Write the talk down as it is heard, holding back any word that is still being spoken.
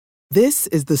This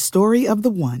is the story of the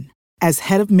one. As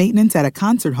head of maintenance at a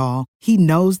concert hall, he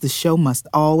knows the show must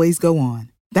always go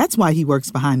on. That's why he works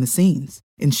behind the scenes,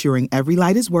 ensuring every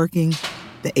light is working,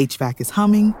 the HVAC is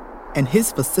humming, and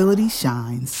his facility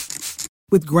shines.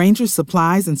 With Grainger's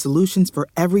supplies and solutions for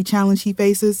every challenge he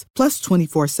faces, plus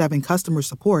 24/7 customer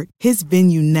support, his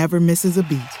venue never misses a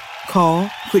beat. Call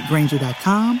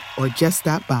quickgrainger.com or just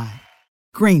stop by.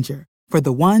 Grainger, for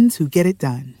the ones who get it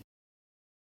done.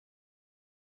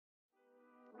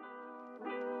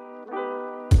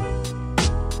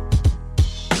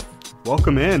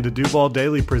 Welcome in to Duval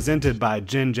Daily presented by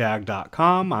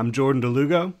GenJag.com. I'm Jordan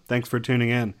DeLugo. Thanks for tuning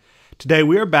in. Today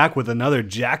we are back with another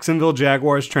Jacksonville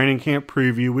Jaguars training camp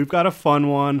preview. We've got a fun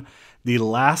one. The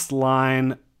last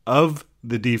line of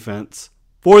the defense,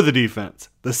 for the defense,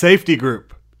 the safety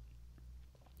group.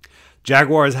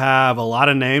 Jaguars have a lot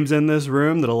of names in this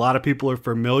room that a lot of people are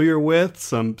familiar with.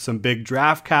 Some big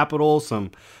draft capital,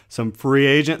 some free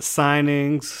agent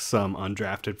signings, some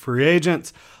undrafted free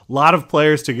agents. A lot of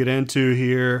players to get into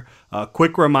here. A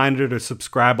quick reminder to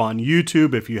subscribe on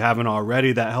YouTube if you haven't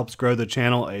already. That helps grow the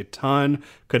channel a ton.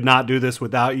 Could not do this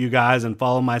without you guys. And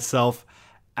follow myself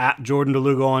at Jordan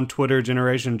DeLugo on Twitter,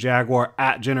 Generation Jaguar,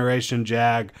 at Generation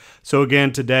Jag. So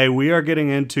again, today we are getting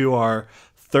into our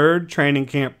third training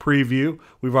camp preview.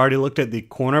 We've already looked at the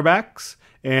cornerbacks,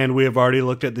 and we have already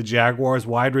looked at the Jaguars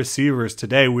wide receivers.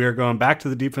 Today we are going back to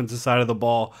the defensive side of the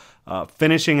ball,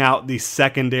 finishing out the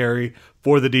secondary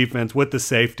for the defense with the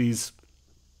safeties.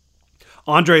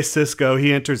 Andre Cisco,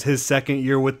 he enters his second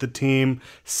year with the team,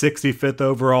 65th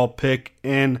overall pick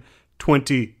in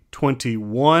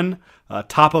 2021,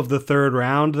 top of the third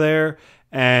round there,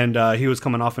 and he was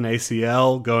coming off an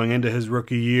ACL going into his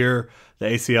rookie year. The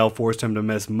ACL forced him to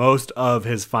miss most of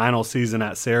his final season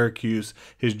at Syracuse,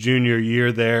 his junior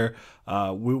year there.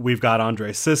 We've got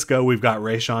Andre Cisco. We've got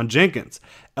Rayshawn Jenkins,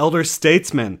 elder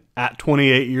statesman at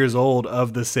 28 years old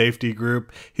of the safety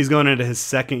group. He's going into his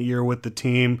second year with the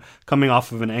team, coming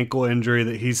off of an ankle injury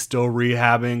that he's still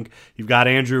rehabbing. You've got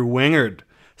Andrew Wingard,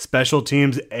 special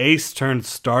teams ace turned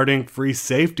starting free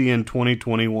safety in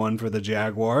 2021 for the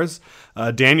Jaguars.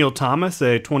 Daniel Thomas,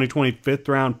 a 2020 fifth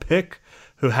round pick,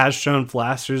 who has shown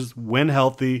flashes when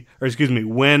he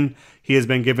has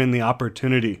been given the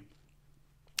opportunity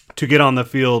to get on the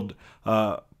field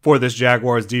for this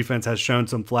Jaguars defense, has shown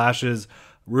some flashes.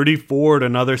 Rudy Ford,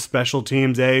 another special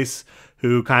teams ace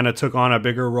who kind of took on a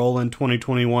bigger role in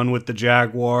 2021 with the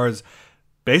Jaguars,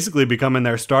 basically becoming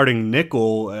their starting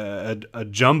nickel, a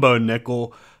jumbo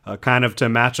nickel, kind of to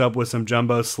match up with some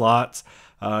jumbo slots.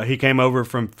 He came over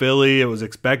from Philly. It was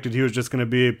expected he was just going to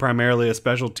be primarily a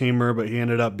special teamer, but he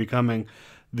ended up becoming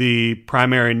the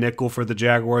primary nickel for the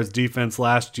Jaguars defense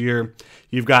last year.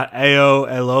 You've got Ayo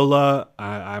Elola.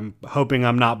 I'm hoping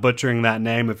I'm not butchering that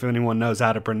name. If anyone knows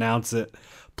how to pronounce it,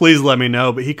 please let me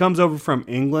know. But he comes over from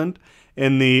England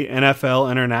in the NFL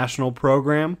International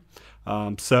Program.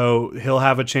 So he'll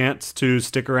have a chance to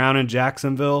stick around in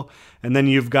Jacksonville. And then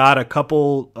you've got a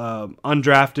couple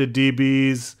undrafted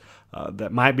DBs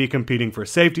that might be competing for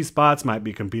safety spots, might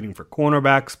be competing for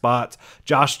cornerback spots.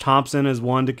 Josh Thompson is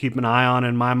one to keep an eye on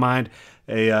in my mind,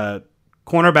 a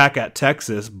cornerback at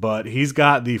Texas, but he's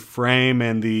got the frame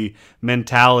and the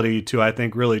mentality to, I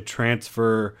think, really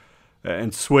transfer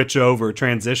and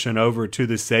transition over to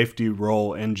the safety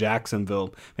role in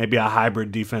Jacksonville, maybe a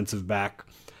hybrid defensive back.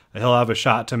 He'll have a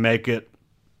shot to make it.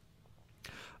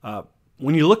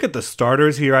 When you look at the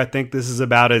starters here, I think this is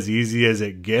about as easy as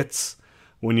it gets.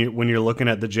 When you're looking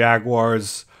at the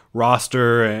Jaguars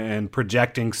roster and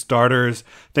projecting starters,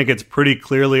 I think it's pretty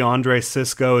clearly Andre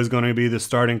Cisco is going to be the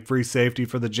starting free safety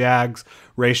for the Jags.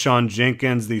 Rayshawn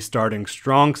Jenkins, the starting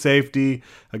strong safety.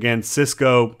 Again,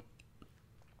 Cisco,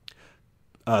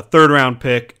 third round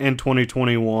pick in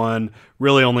 2021,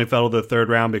 really only fell to the third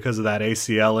round because of that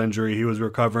ACL injury he was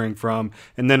recovering from.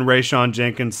 And then Rayshawn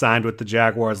Jenkins signed with the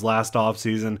Jaguars last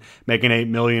offseason, making $8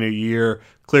 million a year.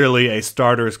 Clearly a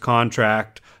starter's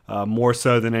contract, more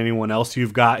so than anyone else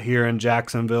you've got here in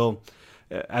Jacksonville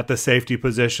at the safety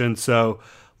position. So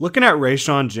looking at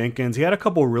Rayshawn Jenkins, he had a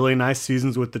couple really nice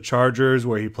seasons with the Chargers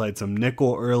where he played some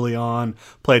nickel early on,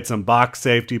 played some box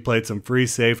safety, played some free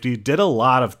safety, did a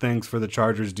lot of things for the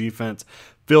Chargers defense,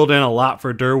 filled in a lot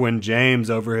for Derwin James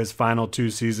over his final two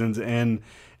seasons in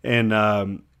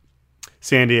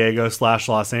San Diego /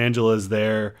 Los Angeles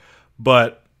there.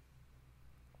 But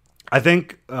I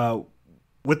think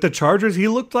with the Chargers, he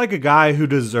looked like a guy who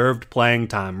deserved playing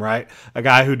time, right? A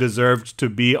guy who deserved to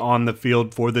be on the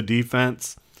field for the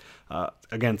defense.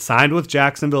 Again, signed with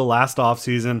Jacksonville last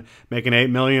offseason, making $8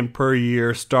 million per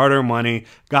year, starter money,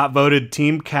 got voted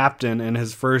team captain in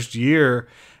his first year.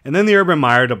 And then the Urban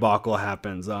Meyer debacle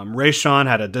happens. Rayshawn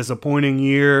had a disappointing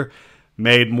year,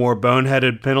 made more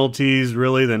boneheaded penalties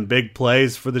really than big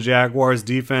plays for the Jaguars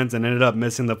defense, and ended up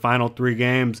missing the final 3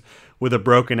 games with a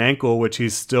broken ankle, which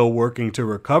he's still working to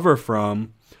recover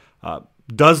from.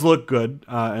 Does look good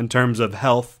in terms of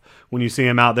health. When you see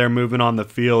him out there moving on the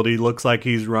field, he looks like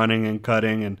he's running and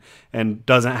cutting and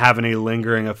doesn't have any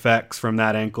lingering effects from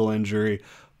that ankle injury.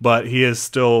 But he is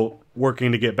still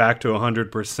working to get back to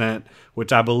 100%,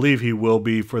 which I believe he will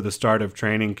be for the start of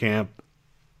training camp.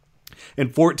 In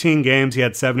 14 games, he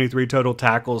had 73 total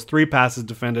tackles, 3 passes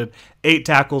defended, 8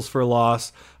 tackles for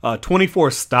loss,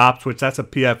 24 stops, which that's a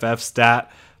PFF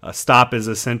stat. A stop is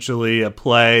essentially a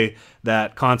play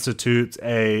that constitutes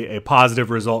a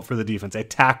positive result for the defense, a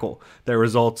tackle that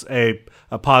results a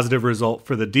positive result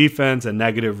for the defense, a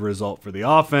negative result for the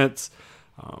offense.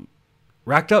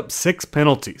 Racked up 6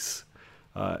 penalties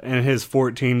in his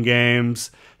 14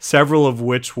 games, several of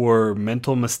which were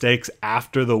mental mistakes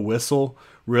after the whistle.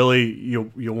 Really,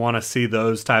 you want to see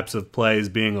those types of plays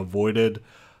being avoided.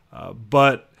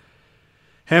 But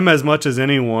him, as much as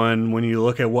anyone, when you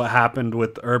look at what happened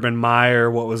with Urban Meyer,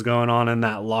 what was going on in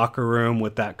that locker room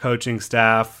with that coaching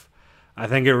staff, I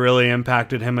think it really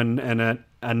impacted him in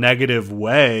a negative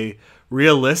way.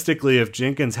 Realistically, if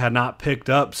Jenkins had not picked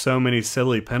up so many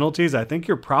silly penalties, I think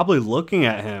you're probably looking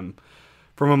at him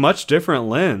from a much different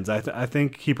lens. I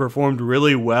think he performed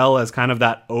really well as kind of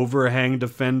that overhang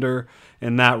defender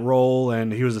in that role,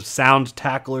 and he was a sound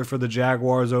tackler for the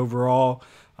Jaguars overall.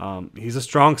 He's a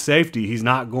strong safety. He's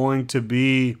not going to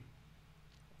be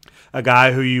a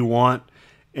guy who you want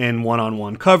in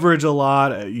one-on-one coverage a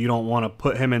lot. You don't want to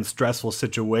put him in stressful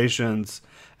situations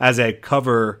as a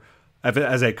coverage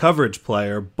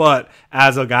player, but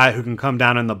as a guy who can come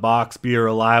down in the box, be a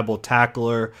reliable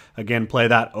tackler, again, play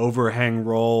that overhang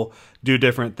role, do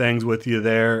different things with you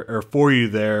there or for you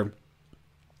there.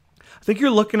 I think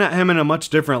you're looking at him in a much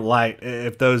different light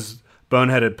if those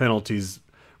boneheaded penalties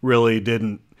really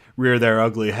didn't rear their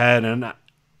ugly head. And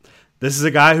this is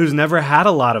a guy who's never had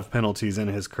a lot of penalties in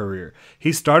his career.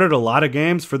 He started a lot of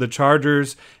games for the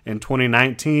Chargers in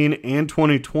 2019 and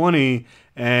 2020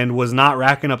 and was not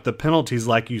racking up the penalties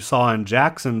like you saw in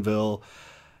Jacksonville.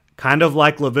 Kind of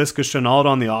like Laviska Shenault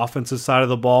on the offensive side of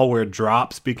the ball, where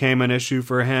drops became an issue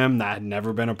for him. That had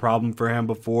never been a problem for him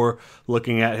before.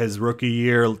 Looking at his rookie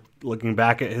year, looking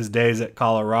back at his days at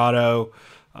Colorado,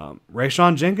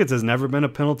 Rayshawn Jenkins has never been a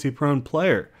penalty-prone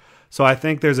player. So I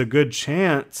think there's a good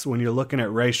chance when you're looking at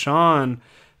Rayshawn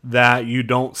that you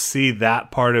don't see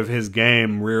that part of his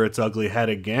game rear its ugly head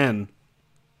again.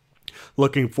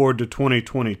 Looking forward to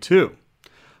 2022.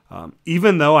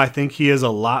 Even though I think he is a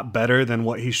lot better than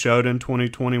what he showed in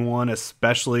 2021,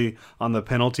 especially on the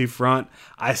penalty front,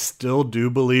 I still do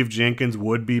believe Jenkins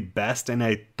would be best in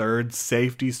a third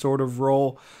safety sort of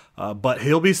role. But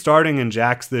he'll be starting in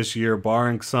Jax this year,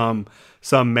 barring some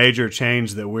major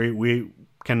change that we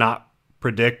cannot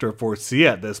predict or foresee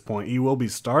at this point. He will be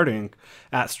starting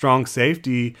at strong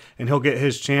safety, and he'll get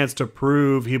his chance to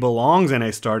prove he belongs in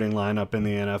a starting lineup in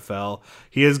the NFL.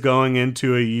 He is going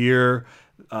into a year,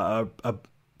 a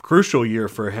crucial year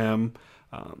for him.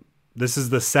 This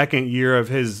is the second year of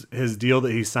his deal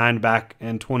that he signed back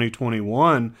in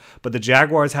 2021, but the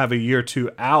Jaguars have a year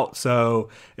 2 out. So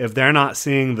if they're not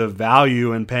seeing the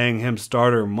value in paying him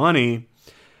starter money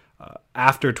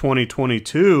after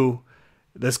 2022,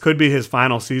 this could be his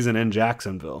final season in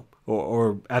Jacksonville,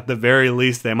 or at the very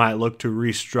least, they might look to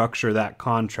restructure that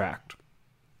contract.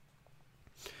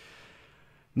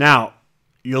 Now,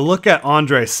 you look at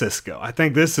Andre Cisco. I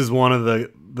think this is one of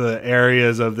the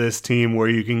areas of this team where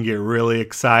you can get really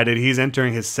excited. He's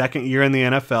entering his second year in the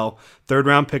NFL,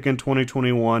 3rd-round pick in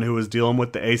 2021, who was dealing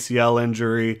with the ACL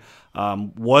injury,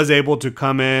 was able to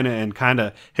come in and kind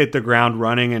of hit the ground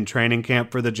running in training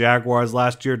camp for the Jaguars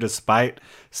last year, despite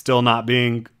still not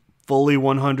being fully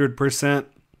 100%.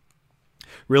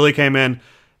 Really came in.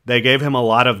 They gave him a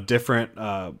lot of different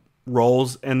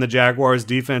roles in the Jaguars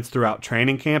defense throughout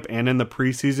training camp and in the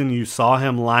preseason. You saw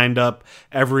him lined up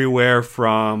everywhere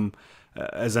from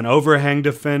as an overhang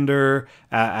defender,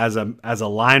 as a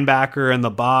linebacker in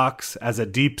the box, as a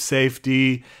deep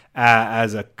safety,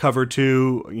 as a cover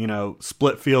 2,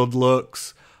 split field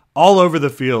looks, all over the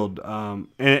field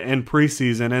in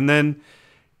preseason. And then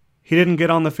he didn't get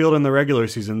on the field in the regular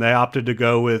season. They opted to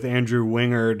go with Andrew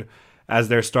Wingard as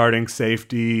their starting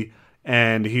safety,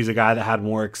 and he's a guy that had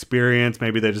more experience.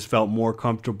 Maybe they just felt more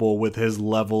comfortable with his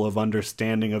level of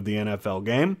understanding of the NFL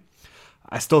game.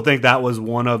 I still think that was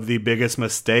one of the biggest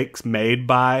mistakes made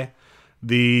by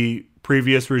the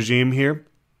previous regime here,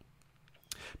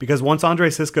 because once Andre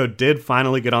Cisco did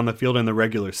finally get on the field in the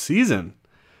regular season,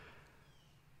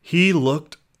 he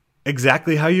looked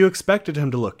exactly how you expected him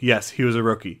to look. Yes, he was a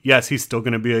rookie. Yes, he's still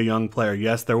going to be a young player.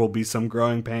 Yes, there will be some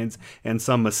growing pains and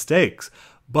some mistakes.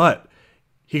 But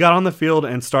he got on the field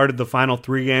and started the final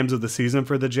 3 games of the season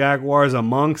for the Jaguars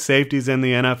among safeties in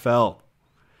the NFL.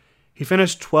 He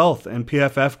finished 12th in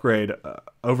PFF grade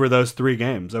over those 3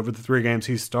 games. Over the 3 games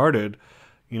he started,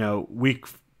 week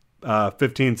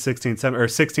 15, 16,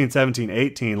 17,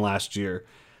 18 last year.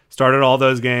 Started all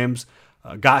those games,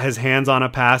 got his hands on a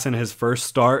pass in his first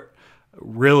start.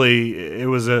 Really, it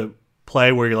was a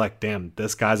play where you're like, damn,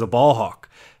 this guy's a ball hawk.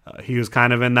 He was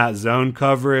kind of in that zone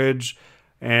coverage,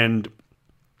 and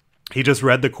he just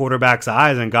read the quarterback's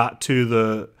eyes and got to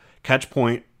the catch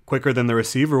point quicker than the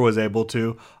receiver was able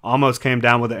to, almost came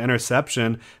down with an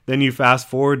interception. Then you fast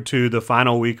forward to the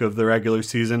final week of the regular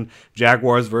season,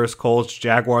 Jaguars versus Colts.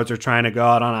 Jaguars are trying to go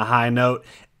out on a high note,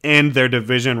 end their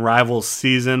division rivals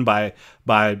season by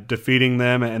defeating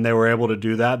them, and they were able to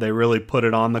do that. They really put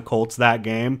it on the Colts that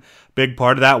game. Big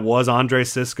part of that was Andre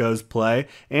Sisco's play,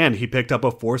 and he picked up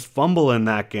a forced fumble in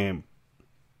that game.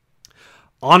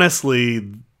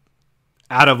 Honestly,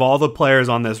 out of all the players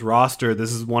on this roster,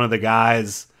 this is one of the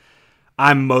guys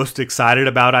I'm most excited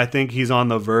about. I think he's on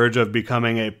the verge of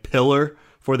becoming a pillar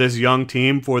for this young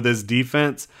team, for this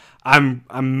defense. I'm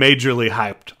majorly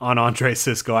hyped on Andre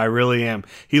Sisco. I really am.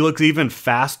 He looks even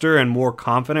faster and more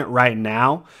confident right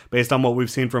now based on what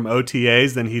we've seen from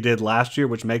OTAs than he did last year,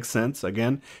 which makes sense.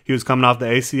 Again, he was coming off the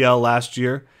ACL last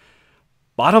year.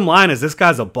 Bottom line is this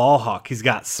guy's a ball hawk. He's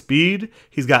got speed,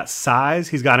 he's got size,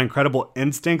 he's got incredible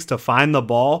instincts to find the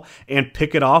ball and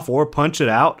pick it off or punch it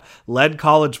out. Led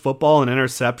college football in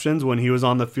interceptions when he was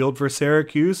on the field for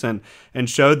Syracuse and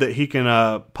showed that he can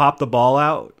pop the ball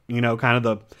out, kind of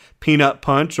the peanut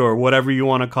punch or whatever you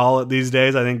want to call it these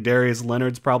days. I think Darius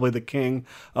Leonard's probably the king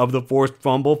of the forced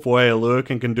fumble. Foye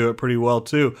Oluokun can do it pretty well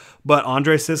too. But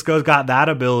Andre Sisco's got that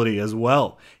ability as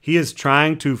well. He is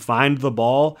trying to find the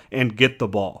ball and get the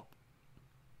ball.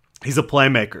 He's a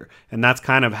playmaker, and that's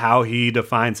kind of how he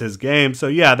defines his game. So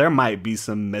yeah, there might be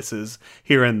some misses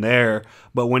here and there,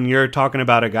 but when you're talking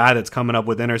about a guy that's coming up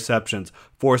with interceptions,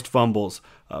 forced fumbles,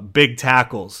 big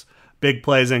tackles, big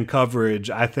plays in coverage,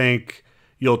 I think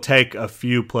you'll take a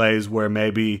few plays where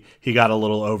maybe he got a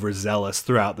little overzealous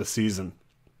throughout the season.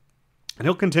 And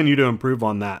he'll continue to improve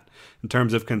on that in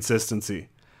terms of consistency.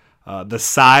 The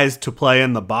size to play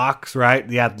in the box, right?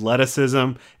 The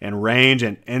athleticism and range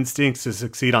and instincts to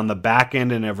succeed on the back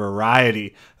end in a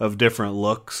variety of different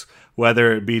looks,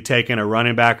 whether it be taking a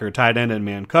running back or tight end in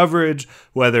man coverage,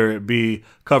 whether it be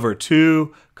cover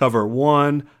 2, cover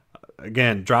 1,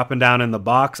 again, dropping down in the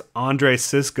box. Andre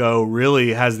Sisco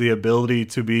really has the ability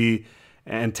to be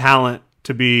and talent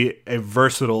to be a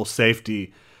versatile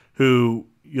safety who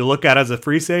you look at as a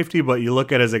free safety, but you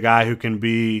look at as a guy who can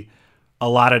be a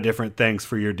lot of different things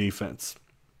for your defense.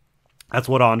 That's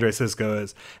what Andre Sisco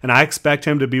is. And I expect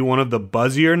him to be one of the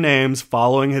buzzier names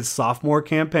following his sophomore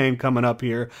campaign coming up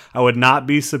here. I would not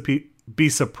be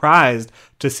surprised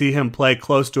to see him play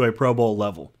close to a Pro Bowl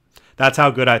level. That's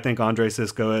how good I think Andre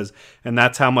Sisco is, and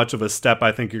that's how much of a step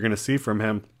I think you're going to see from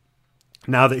him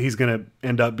now that he's going to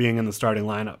end up being in the starting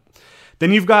lineup.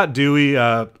 Then you've got Dewey.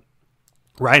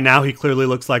 Right now, he clearly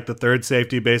looks like the third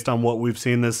safety based on what we've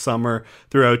seen this summer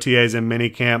through OTAs and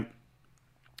minicamp.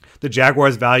 The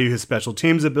Jaguars value his special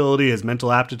teams ability, his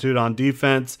mental aptitude on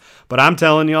defense. But I'm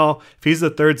telling y'all, if he's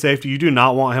the third safety, you do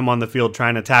not want him on the field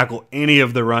trying to tackle any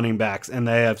of the running backs in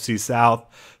the AFC South.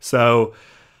 So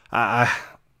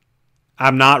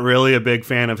I'm not really a big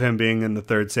fan of him being in the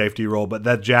third safety role, but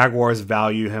the Jaguars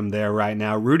value him there right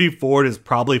now. Rudy Ford is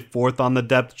probably 4th on the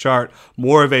depth chart,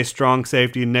 more of a strong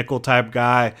safety nickel type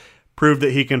guy. Proved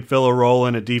that he can fill a role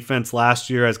in a defense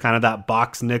last year as kind of that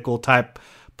box nickel type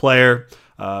player.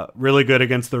 Really good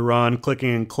against the run,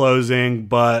 clicking and closing,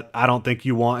 but I don't think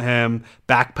you want him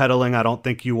backpedaling. I don't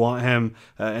think you want him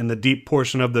in the deep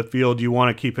portion of the field. You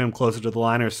want to keep him closer to the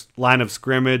line of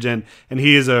scrimmage, and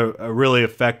he is a really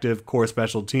effective core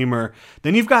special teamer.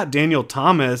 Then you've got Daniel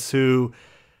Thomas, who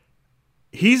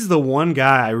he's the one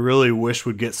guy I really wish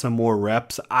would get some more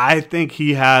reps. I think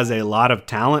he has a lot of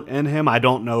talent in him. I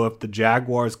don't know if the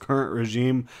Jaguars' current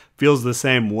regime feels the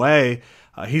same way.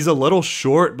 He's a little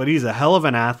short, but he's a hell of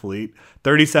an athlete.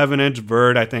 37-inch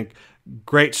vert, I think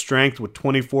great strength with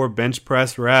 24 bench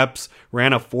press reps,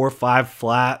 ran a 4.5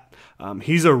 flat.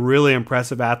 He's a really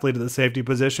impressive athlete at the safety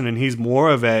position, and he's more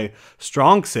of a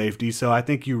strong safety, so I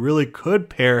think you really could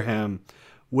pair him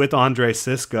with Andre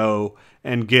Sisco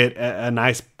and get a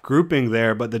nice grouping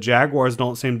there, but the Jaguars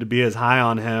don't seem to be as high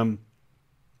on him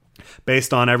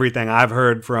based on everything I've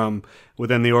heard from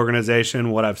within the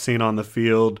organization, what I've seen on the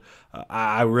field.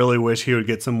 I really wish he would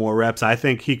get some more reps. I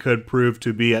think he could prove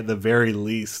to be, at the very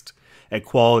least, a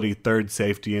quality third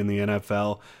safety in the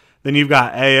NFL. Then you've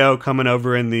got AO coming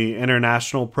over in the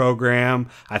international program.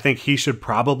 I think he should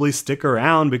probably stick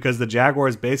around because the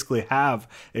Jaguars basically have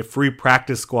a free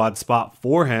practice squad spot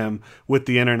for him with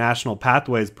the International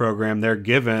Pathways program. They're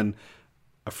given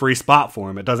a free spot for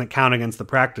him. It doesn't count against the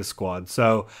practice squad.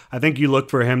 So I think you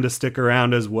look for him to stick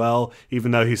around as well,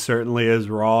 even though he certainly is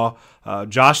raw.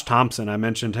 Josh Thompson, I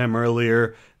mentioned him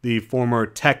earlier, the former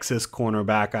Texas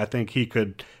cornerback. I think he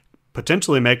could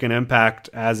potentially make an impact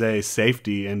as a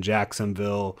safety in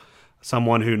Jacksonville,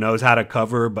 someone who knows how to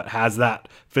cover but has that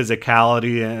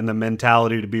physicality and the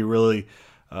mentality to be really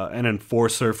an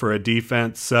enforcer for a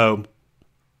defense. So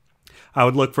I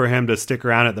would look for him to stick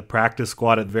around at the practice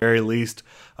squad at the very least.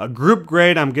 A group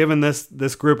grade, I'm giving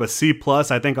this group a C+.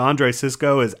 I think Andre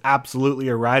Cisco is absolutely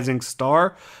a rising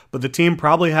star, but the team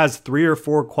probably has 3 or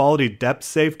 4 quality depth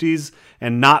safeties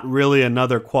and not really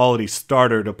another quality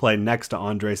starter to play next to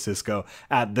Andre Cisco.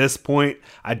 At this point,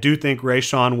 I do think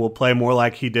Rayshawn will play more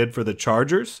like he did for the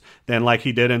Chargers than like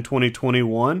he did in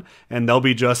 2021, and they'll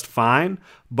be just fine,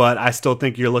 but I still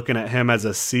think you're looking at him as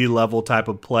a C-level type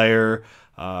of player.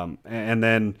 And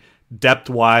then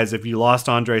depth-wise, if you lost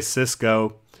Andre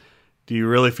Cisco, do you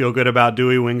really feel good about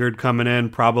Dewey Wingard coming in?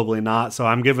 Probably not. So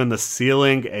I'm giving the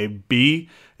ceiling a B.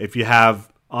 If you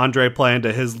have Andre playing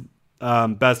to his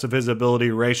best of his ability,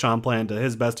 Rayshawn playing to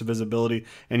his best of his ability,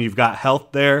 and you've got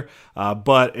health there.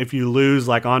 But if you lose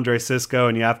like Andre Cisco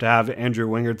and you have to have Andrew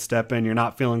Wingard step in, you're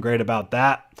not feeling great about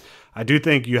that. I do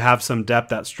think you have some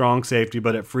depth at strong safety,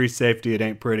 but at free safety, it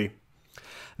ain't pretty.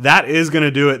 That is going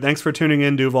to do it. Thanks for tuning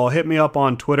in, Duval. Hit me up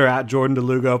on Twitter at Jordan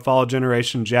DeLugo. Follow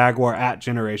Generation Jaguar at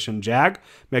Generation Jag.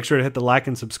 Make sure to hit the like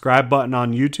and subscribe button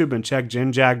on YouTube and check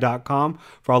genjag.com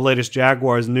for all the latest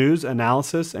Jaguars news,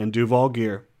 analysis, and Duval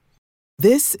gear.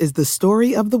 This is the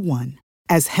story of the one.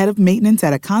 As head of maintenance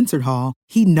at a concert hall,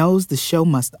 he knows the show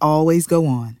must always go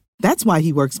on. That's why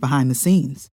he works behind the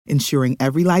scenes, ensuring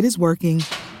every light is working,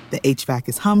 the HVAC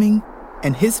is humming,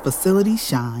 and his facility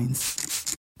shines.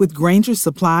 With Grainger's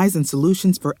supplies and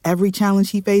solutions for every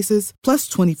challenge he faces, plus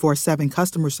 24/7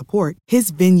 customer support, his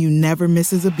venue never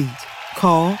misses a beat.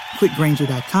 Call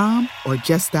quickgrainger.com or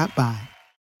just stop by.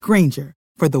 Grainger,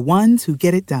 for the ones who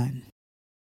get it done.